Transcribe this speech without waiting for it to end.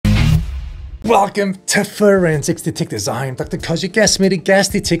Welcome to Forensics Detectors. I am Dr. Koz, your gas meter gas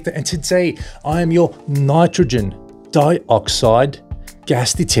detector, and today I am your nitrogen dioxide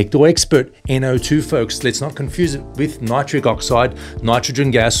gas detector expert, NO2 folks. Let's not confuse it with nitric oxide,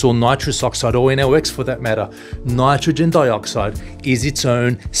 nitrogen gas, or nitrous oxide, or NOx for that matter. Nitrogen dioxide is its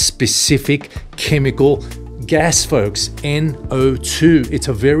own specific chemical gas, folks. NO2. It's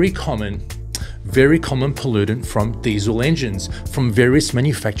a very common pollutant from diesel engines, from various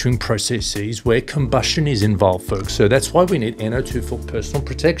manufacturing processes where combustion is involved, folks. So that's why we need NO2 for personal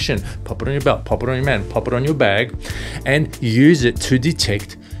protection. Pop it on your belt, pop it on your man, pop it on your bag, and use it to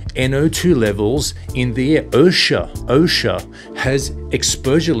detect NO2 levels in the air. OSHA has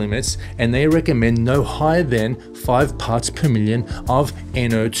exposure limits, and they recommend no higher than 5 parts per million of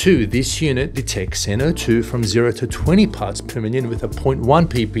NO2. This unit detects NO2 from 0 to 20 parts per million with a 0.1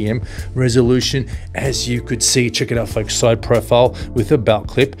 ppm resolution. As you could see, check it out, folks, side profile with a belt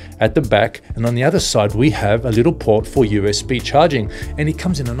clip at the back, and on the other side we have a little port for USB charging, and it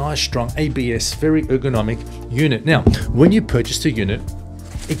comes in a nice strong ABS, very ergonomic unit. Now, when you purchase a unit,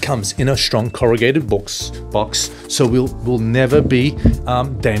 it comes in a strong corrugated box, so will never be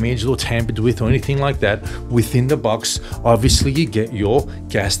damaged or tampered with or anything like that. Within the box, obviously, you get your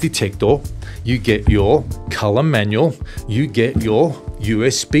gas detector, you get your color manual, you get your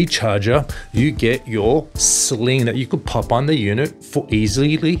USB charger, you get your sling that you could pop on the unit for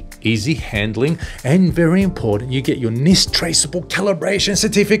easy handling, and very important, you get your NIST traceable calibration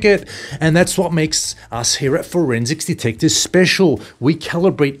certificate. And that's what makes us here at Forensics Detectors special. We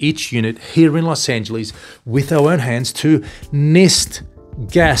calibrate each unit here in Los Angeles with our own hands to NIST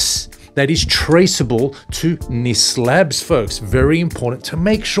gas that is traceable to NIST labs, folks. Very important to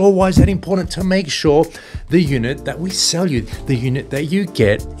make sure. Why is that important? To make sure the unit that we sell you, the unit that you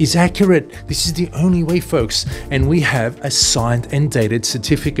get, is accurate. This is the only way, folks. And we have a signed and dated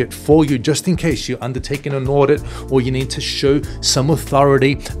certificate for you, just in case you're undertaking an audit or you need to show some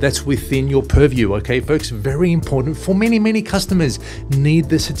authority that's within your purview. Okay, folks, very important for many customers need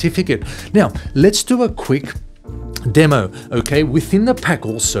the certificate. Now, let's do a quick demo. Okay, within the pack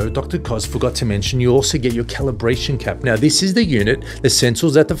also, Dr. Koz forgot to mention, you also get your calibration cap. Now, this is the unit, the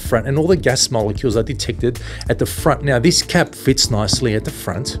sensors at the front, and all the gas molecules are detected at the front. Now, this cap fits nicely at the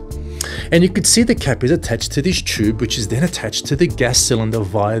front, and you could see the cap is attached to this tube, which is then attached to the gas cylinder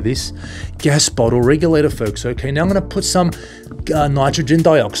via this gas bottle regulator, folks. Okay, now I'm going to put some nitrogen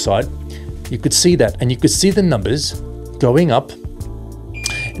dioxide. You could see that, and you could see the numbers going up.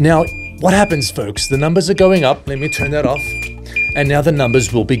 Now, what happens, folks? The numbers are going up. Let me turn that off. And now the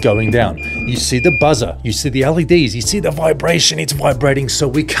numbers will be going down. You see the buzzer, you see the LEDs, you see the vibration, it's vibrating, so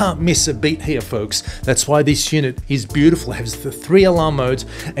we can't miss a beat here, folks. That's why this unit is beautiful. It has the 3 alarm modes,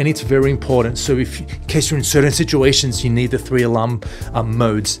 and it's very important. So in case you're in certain situations, you need the 3 alarm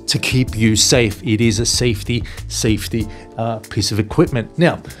modes to keep you safe. It is a safety piece of equipment.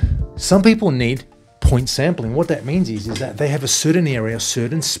 Now, some people need point sampling. What that means is that they have a certain area,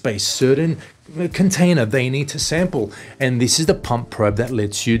 certain space, certain container they need to sample, and this is the pump probe that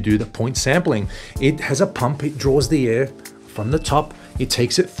lets you do the point sampling. It has a pump, it draws the air from the top, it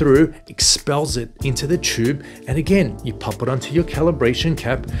takes it through, expels it into the tube, and again, you pop it onto your calibration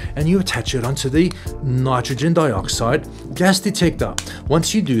cap and you attach it onto the nitrogen dioxide gas detector.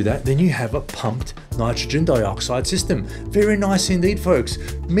 Once you do that, then you have a pumped nitrogen dioxide system. Very nice indeed, folks.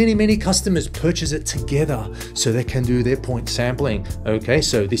 Many customers purchase it together so they can do their point sampling. Okay,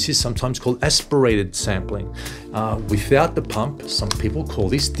 so this is sometimes called aspirated sampling. Without the pump, some people call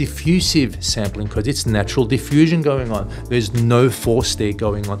this diffusive sampling because it's natural diffusion going on. There's no force there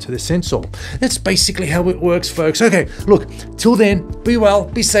going onto the sensor. That's basically how it works, folks. Okay, look, till then, be well,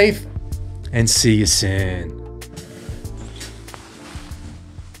 be safe, and see you soon.